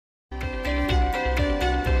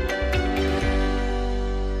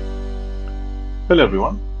Hello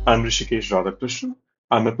everyone, I'm Rishikesh Radhakrishnan.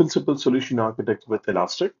 I'm a Principal Solution Architect with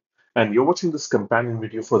Elastic, and you're watching this companion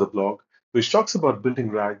video for the blog, which talks about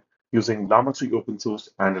building RAG using Llama 3 open source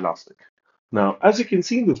and Elastic. Now, as you can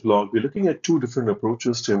see in this blog, we're looking at two different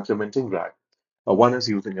approaches to implementing RAG. One is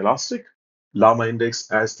using Elastic, Llama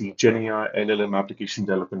Index as the GenAI LLM application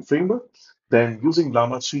development framework, then using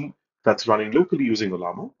Llama 3 that's running locally using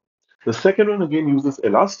Llama. The second one again uses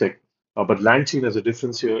Elastic, but LangChain has a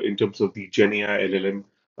difference here in terms of the GenAI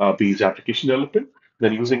LLM based application development.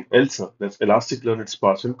 Then using ELSA, that's Elastic Learned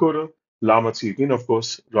Sparse Encoder, Llama 3 again, of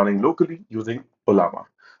course, running locally using Llama.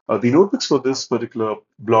 The notebooks for this particular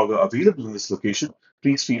blog are available in this location.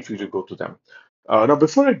 Please feel free to go to them. Now,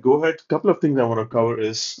 before I go ahead, a couple of things I want to cover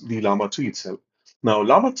is the Llama 3 itself. Now,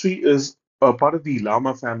 Llama 3 is a part of the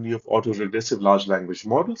Llama family of auto-regressive large language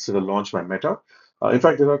models that are launched by Meta. In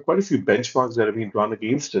fact, there are quite a few benchmarks that have been run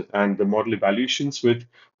against it, and the model evaluations with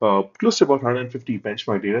close to about 150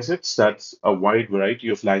 benchmark datasets. That's a wide variety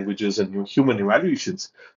of languages and human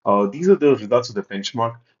evaluations. These are the results of the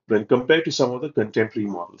benchmark when compared to some of the contemporary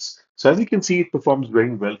models. So as you can see, it performs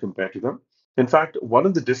very well compared to them. In fact, one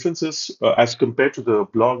of the differences as compared to the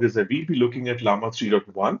blog is that we'll be looking at Llama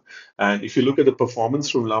 3.1. And if you look at the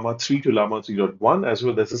performance from Llama 3 to Llama 3.1 as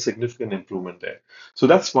well, there's a significant improvement there. So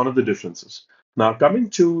that's one of the differences. Now, coming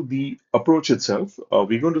to the approach itself,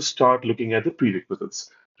 we're going to start looking at the prerequisites.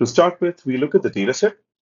 To start with, we look at the dataset.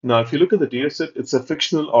 Now, if you look at the dataset, it's a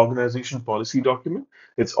fictional organization policy document.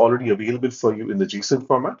 It's already available for you in the JSON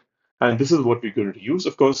format. And this is what we're going to use.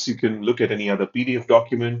 Of course, you can look at any other PDF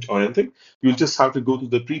document or anything. You'll just have to go through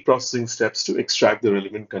the pre-processing steps to extract the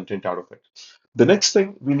relevant content out of it. The next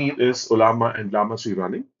thing we need is Llama and Llama 3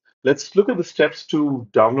 running. Let's look at the steps to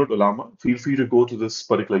download Llama. Feel free to go to this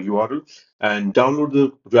particular URL and download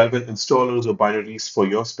the relevant installers or binaries for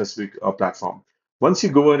your specific platform. Once you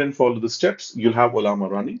go ahead and follow the steps, you'll have Llama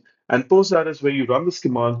running. And post that is where you run this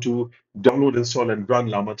command to download, install, and run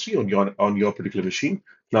Llama 3 on your particular machine.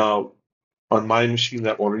 Now, on my machine,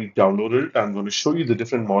 I've already downloaded it. I'm going to show you the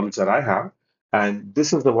different models that I have. And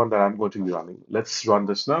this is the one that I'm going to be running. Let's run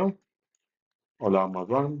this now. Llama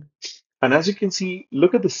run. And as you can see,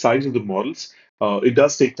 look at the size of the models. It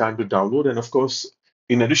does take time to download. And of course,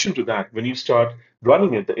 in addition to that, when you start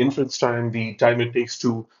running it, the inference time, the time it takes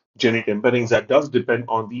to generate embeddings, that does depend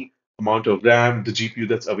on the amount of RAM, the GPU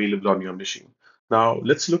that's available on your machine. Now,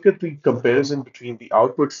 let's look at the comparison between the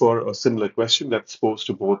output for a similar question that's posed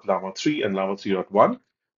to both Llama 3 and Llama 3.1.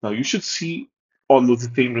 Now, you should see almost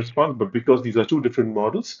the same response, but because these are two different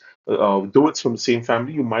models, though it's from the same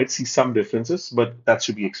family, you might see some differences, but that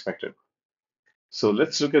should be expected. So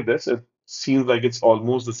let's look at this. It seems like it's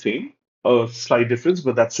almost the same, a slight difference,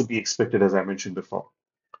 but that's to be expected, as I mentioned before.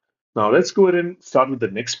 Now let's go ahead and start with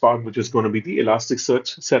the next part, which is going to be the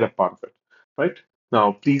Elasticsearch setup part of it, right?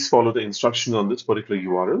 Now, please follow the instructions on this particular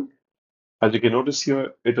URL. As you can notice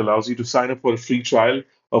here, it allows you to sign up for a free trial,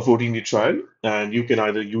 a 14-day trial, and you can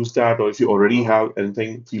either use that or if you already have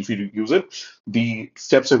anything, feel free to use it. The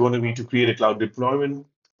steps are going to be to create a cloud deployment,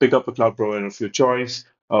 pick up a cloud provider of your choice,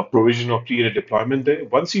 provision or create a deployment there.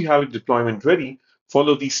 Once you have a deployment ready,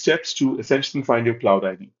 follow these steps to essentially find your cloud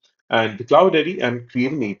ID. And the cloud ID and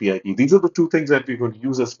create an API key. These are the two things that we're going to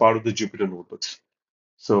use as part of the Jupyter notebooks.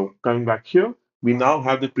 So coming back here, we now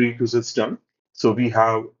have the prerequisites done. So we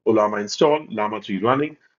have Llama installed, Llama 3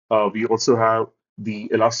 running. We also have the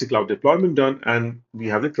Elastic Cloud deployment done, and we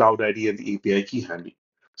have the Cloud ID and the API key handy.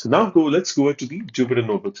 So now let's go into the Jupyter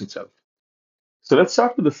notebooks itself. So let's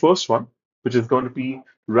start with the first one, which is going to be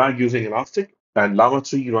RAG using Elastic and Llama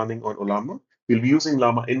 3 running on Llama. We'll be using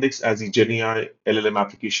Llama Index as the GenAI LLM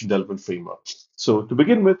application development framework. So to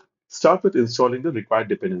begin with, start with installing the required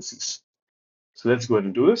dependencies. So let's go ahead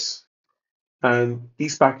and do this. And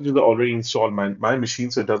these packages are already installed on my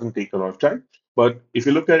machine, so it doesn't take a lot of time. But if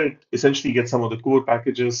you look at it, essentially you get some of the core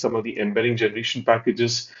packages, some of the embedding generation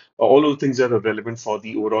packages, all of the things that are relevant for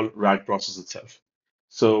the overall RAG process itself.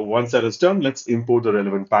 So once that is done, let's import the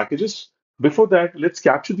relevant packages. Before that, let's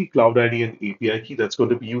capture the cloud ID and API key that's going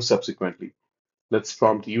to be used subsequently. Let's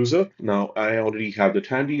prompt the user. Now I already have that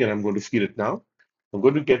handy and I'm going to feed it now. I'm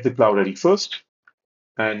going to get the cloud ID first,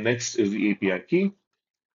 and next is the API key.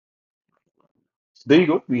 There you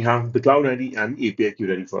go. We have the Cloud ID and the API key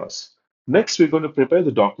ready for us. Next, we're going to prepare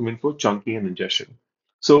the document for chunking and ingestion.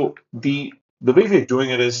 So the way we're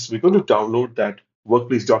doing it is we're going to download that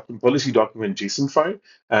workplace document policy document JSON file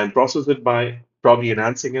and process it by probably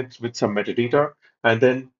enhancing it with some metadata and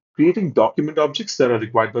then creating document objects that are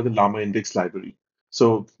required by the Llama index library.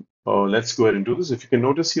 So let's go ahead and do this. If you can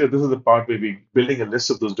notice here, this is the part where we're building a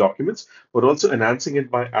list of those documents, but also enhancing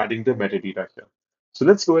it by adding the metadata here. So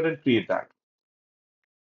let's go ahead and create that.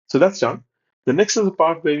 So that's done. The next is the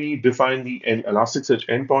part where we define the Elasticsearch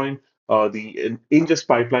endpoint, the ingest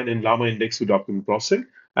pipeline in Llama index for document processing,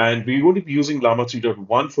 and we're going to be using Llama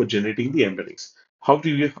 3.1 for generating the embeddings. How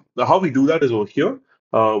we do that is over here.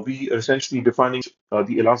 We are essentially defining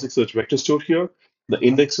the Elasticsearch vector store here, the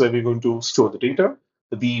index where we're going to store the data,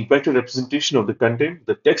 the vector representation of the content,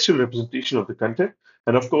 the textual representation of the content,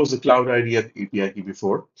 and of course the cloud ID and API key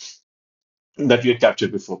before that we had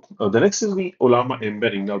captured before. The next is the Llama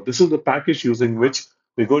embedding. Now, this is the package using which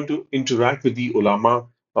we're going to interact with the Llama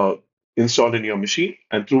installed in your machine,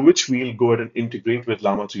 and through which we'll go ahead and integrate with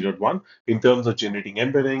Llama 3.1 in terms of generating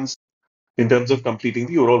embeddings, in terms of completing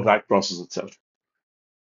the overall RAG process itself.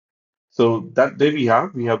 So that there we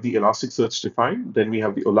have the Elasticsearch defined. Then we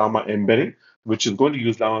have the Llama embedding, which is going to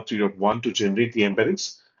use Llama 3.1 to generate the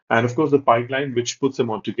embeddings, and of course the pipeline which puts them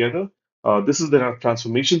all together. This is the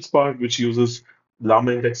transformations part, which uses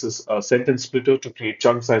Llama indexes sentence splitter to create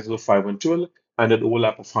chunk sizes of 5 and 12 and an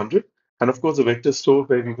overlap of 100. And of course the vector store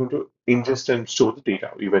where we're going to ingest and store the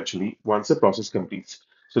data eventually once the process completes.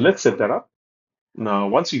 So let's set that up. Now,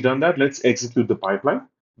 once we've done that, let's execute the pipeline.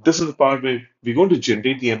 This is the part where we're going to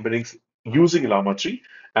generate the embeddings using Llama tree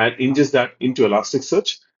and ingest that into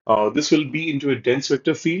Elasticsearch. This will be into a dense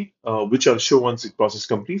vector field, which I'll show once the process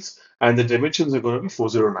completes, and the dimensions are going to be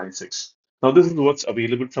 4096. Now, this is what's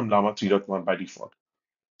available from Llama 3.1 by default.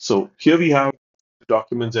 So here we have the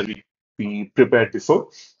documents that we prepared before,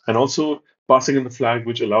 and also passing in the flag,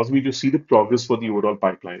 which allows me to see the progress for the overall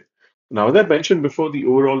pipeline. Now, as I mentioned before, the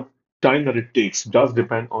overall time that it takes does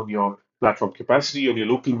depend on your platform capacity, on your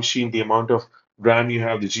local machine, the amount of RAM you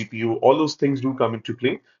have, the GPU, all those things do come into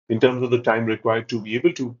play in terms of the time required to be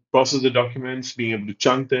able to process the documents, being able to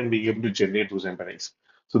chunk them, being able to generate those embeddings.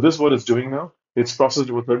 So this is what it's doing now. It's processed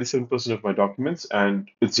over 37% of my documents and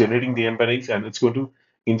it's generating the embeddings and it's going to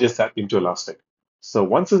ingest that into Elastic. So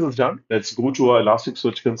once this is done, let's go to our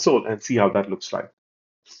Elasticsearch console and see how that looks like.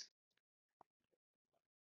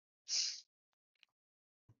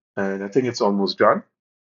 And I think it's almost done.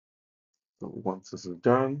 So once this is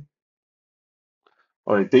done,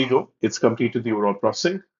 all right, there you go. It's completed the overall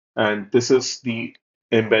processing. And this is the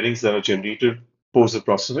embeddings that are generated post the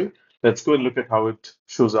processing. Let's go and look at how it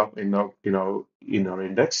shows up in our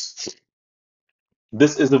index.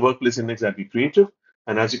 This is the workplace index that we created.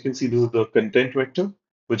 And as you can see, this is the content vector,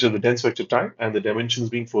 which is the dense vector type, and the dimensions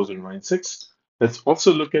being 4096. Let's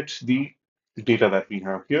also look at the data that we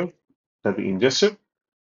have here that we ingested.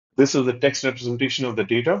 This is the text representation of the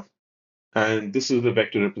data, and this is the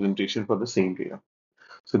vector representation for the same data.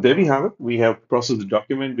 So there we have it. We have processed the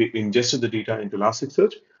document, we ingested the data into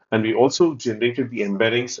Elasticsearch, and we also generated the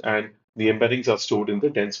embeddings, and the embeddings are stored in the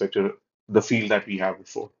dense vector, the field that we have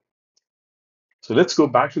before. So let's go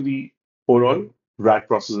back to the overall RAG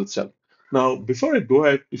process itself. Now, before I go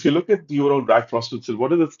ahead, if you look at the overall RAG process itself,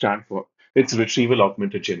 what does it stand for? It's retrieval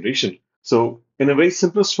augmented generation. So in a very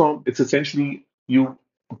simplest form, it's essentially you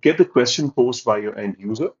get the question posed by your end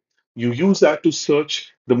user. You use that to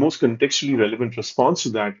search the most contextually relevant response to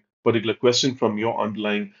that particular question from your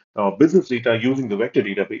underlying business data using the vector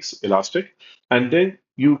database, Elastic. And then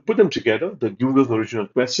you put them together, the user's original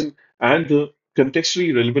question and the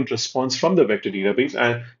contextually relevant response from the vector database,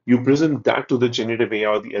 and you present that to the generative AI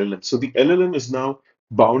or the LLM. So the LLM is now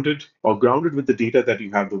bounded or grounded with the data that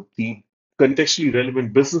you have, the contextually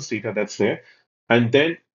relevant business data that's there, and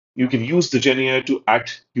then you can use the Gen AI to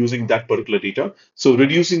act using that particular data, so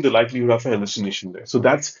reducing the likelihood of an hallucination there. So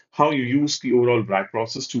that's how you use the overall RAG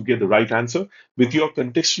process to get the right answer with your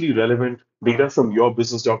contextually relevant data from your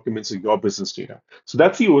business documents or your business data. So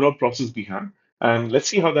that's the overall process we have. And let's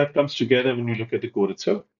see how that comes together when we look at the code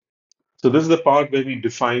itself. So this is the part where we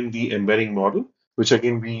define the embedding model, which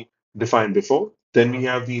again we defined before. Then we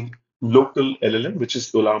have the local LLM, which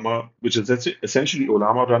is Llama, which is essentially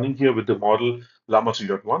Llama running here with the model Llama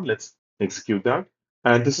 3.1. Let's execute that.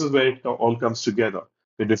 And this is where it all comes together.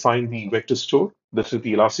 We define the vector store, this is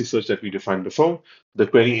the Elasticsearch that we defined before, the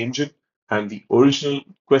query engine, and the original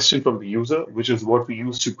question from the user, which is what we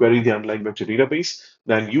use to query the underlying vector database,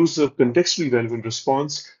 then use the contextually relevant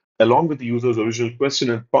response along with the user's original question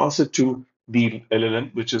and pass it to the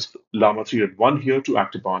LLM, which is Llama 3.1 here to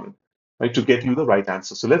act upon it, right, to get you the right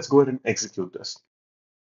answer. So let's go ahead and execute this.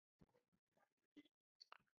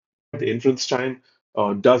 The inference time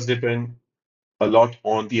does depend a lot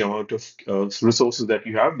on the amount of resources that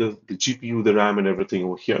you have, the GPU, the RAM, and everything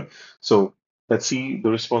over here. So let's see the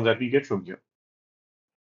response that we get from here.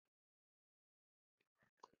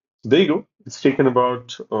 There you go. It's taken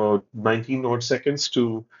about 19 odd seconds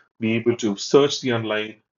to be able to search the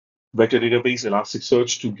underlying vector database,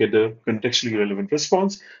 Elasticsearch to get the contextually relevant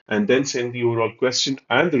response, and then send the overall question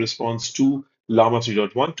and the response to Llama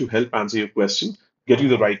 3.1 to help answer your question, get you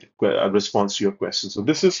the right response to your question. So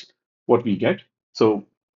this is what we get. So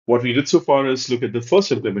what we did so far is look at the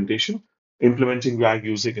first implementation, implementing RAG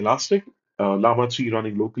using Elastic, Llama 3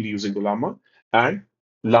 running locally using the Llama, and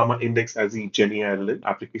Llama Index as the GenAI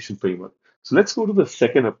application framework. So let's go to the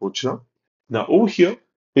second approach now. Now over here,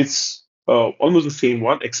 it's almost the same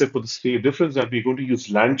one, except for the same difference that we're going to use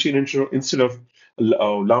LangChain instead of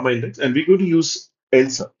Llama Index, and we're going to use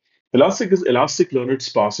ELSA. Elastic is Elastic Learned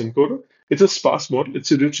Sparse Encoder. It's a sparse model.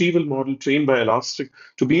 It's a retrieval model trained by Elastic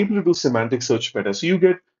to be able to do semantic search better. So you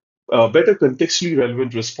get better contextually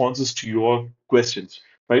relevant responses to your questions.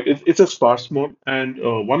 Right? It's a sparse model, and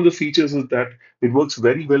one of the features is that it works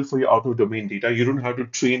very well for your out-of-domain data. You don't have to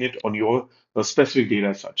train it on your specific data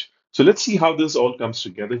as such. So let's see how this all comes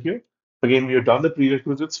together here. Again, we have done the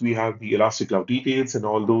prerequisites. We have the Elastic Cloud details and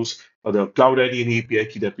all those, the Cloud ID and API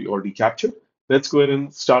key that we already captured. Let's go ahead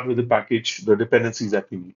and start with the package, the dependencies that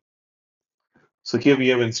we need. So here we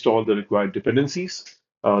have installed the required dependencies.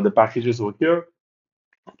 The packages over here.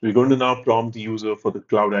 We're going to now prompt the user for the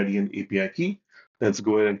Cloud ID and API key. Let's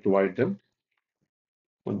go ahead and provide them.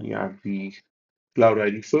 We add the Cloud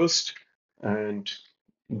ID first and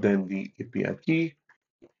then the API key.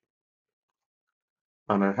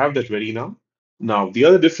 And I have that ready now. Now, the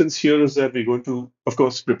other difference here is that we're going to, of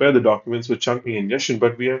course, prepare the documents with chunking and ingestion,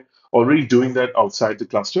 but we are already doing that outside the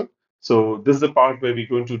cluster. So this is the part where we're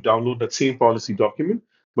going to download that same policy document,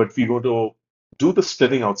 but we're going to do the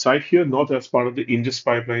splitting outside here, not as part of the ingest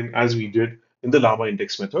pipeline as we did in the Llama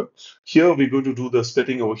index method. Here, we're going to do the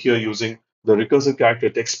splitting over here using the recursive character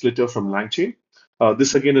text splitter from LangChain.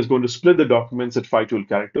 This again is going to split the documents at 512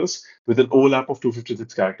 characters with an overlap of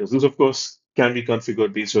 256 characters. This, of course, can be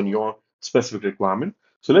configured based on your specific requirement.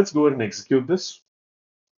 So let's go ahead and execute this.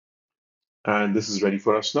 And this is ready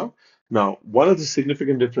for us now. Now, one of the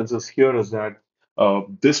significant differences here is that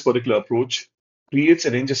this particular approach creates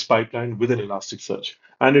an ingest pipeline with an Elasticsearch.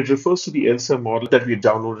 And it refers to the ELSA model that we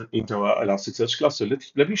downloaded into our Elasticsearch cluster.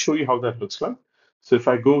 Let me show you how that looks like. So if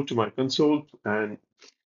I go to my console and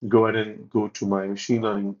go ahead and go to my machine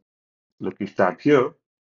learning looking tab here.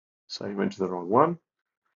 So I went to the wrong one.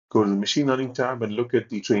 Go to the machine learning tab and look at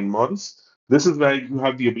the trained models. This is where you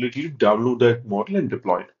have the ability to download that model and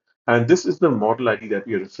deploy it. And this is the model ID that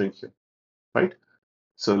we are referring to, right?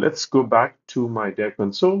 So let's go back to my dev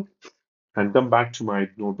console and come back to my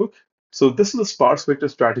notebook. So this is a sparse vector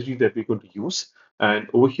strategy that we're going to use. And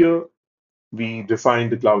over here, we define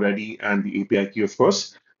the Cloud ID and the API key, of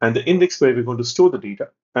course, and the index where we're going to store the data.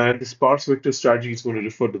 And the sparse vector strategy is going to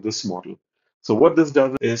refer to this model. So what this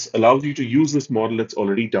does is allows you to use this model that's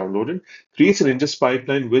already downloaded, creates an ingest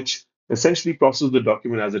pipeline, which essentially processes the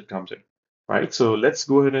document as it comes in. Right. So let's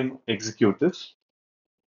go ahead and execute this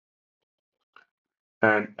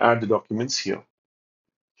and add the documents here.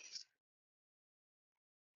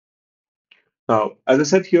 Now, as I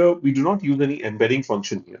said here, we do not use any embedding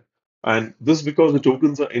function here. And this is because the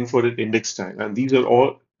tokens are inferred at index time. And these are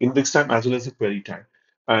all index time as well as the query time.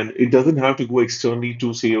 And it doesn't have to go externally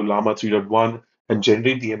to, say, your Llama 3.1 and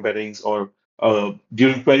generate the embeddings or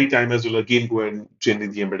during query time as well, again, go and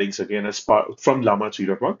generate the embeddings again as part from Llama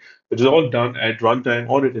 3.1. It is all done at runtime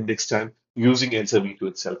or at index time using ELSA v2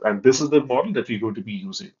 itself. And this is the model that we're going to be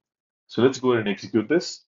using. So let's go ahead and execute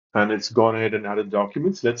this. And it's gone ahead and added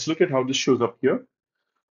documents. Let's look at how this shows up here.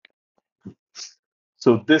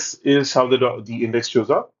 So this is how the index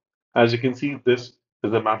shows up. As you can see, this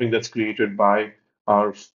is a mapping that's created by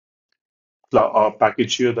our, our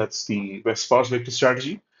package here. That's the sparse vector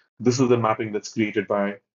strategy. This is the mapping that's created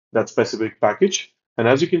by that specific package. And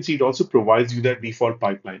as you can see, it also provides you that default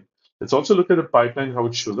pipeline. Let's also look at the pipeline, how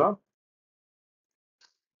it shows up.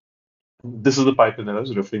 This is the pipeline that I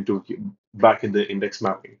was referring to back in the index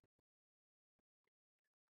mapping.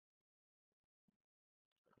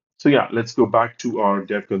 So yeah, let's go back to our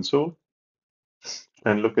dev console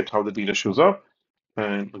and look at how the data shows up.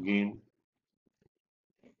 And again,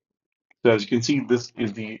 so as you can see, this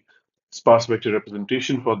is the sparse vector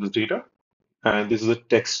representation for this data, and this is a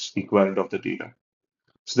text equivalent of the data.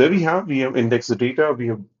 So there we have indexed the data, we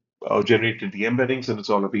have generated the embeddings, and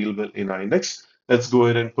it's all available in our index. Let's go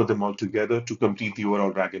ahead and put them all together to complete the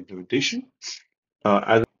overall RAG implementation.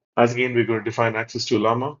 As again, we're going to define access to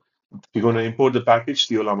Llama. We're going to import the package,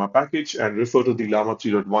 the Llama package, and refer to the Llama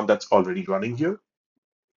 3.1 that's already running here.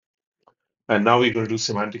 And now we're going to do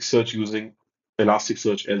semantic search using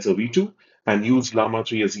Elasticsearch ELSA v2 and use Llama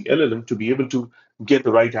 3 as the LLM to be able to get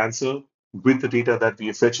the right answer with the data that we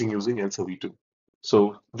are fetching using ELSA v2.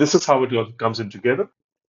 So this is how it all comes in together.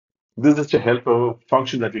 This is just a helper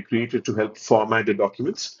function that we created to help format the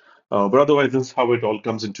documents. But otherwise, this is how it all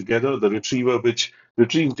comes in together. The retriever, which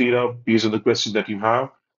retrieves data based on the question that you have,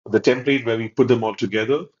 the template where we put them all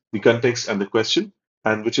together, the context and the question,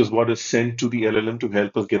 and which is what is sent to the LLM to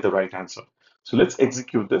help us get the right answer. So let's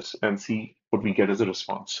execute this and see what we get as a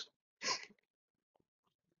response.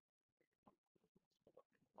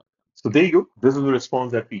 So there you go. This is the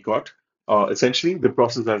response that we got. Essentially, the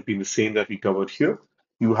process has been the same that we covered here.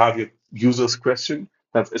 You have your user's question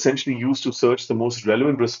that's essentially used to search the most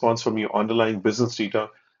relevant response from your underlying business data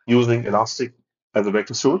using Elastic as a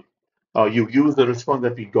vector store. You use the response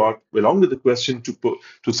that we got along with the question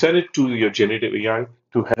to send it to your generative AI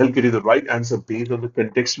to help get you the right answer based on the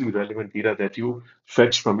contextually relevant data that you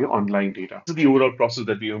fetch from your online data. This is the overall process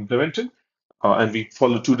that we implemented. And we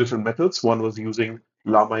followed two different methods. One was using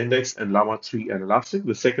Llama Index and Llama 3 and Elastic.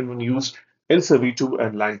 The second one used ELSA v2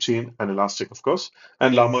 and LangChain and Elastic, of course,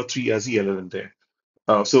 and Llama 3 as the LLM there.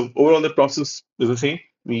 So overall, the process is the same.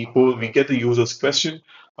 We get the user's question.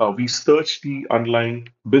 We search the underlying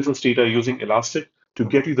business data using Elastic to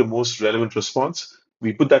get you the most relevant response.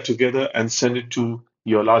 We put that together and send it to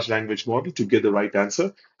your large language model to get the right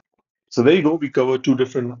answer. So there you go. We covered two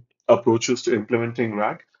different approaches to implementing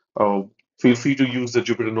RAG. Uh, Feel free to use the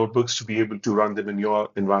Jupyter notebooks to be able to run them in your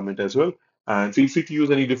environment as well. And feel free to use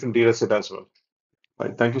any different data set as well.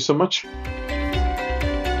 Right. Thank you so much.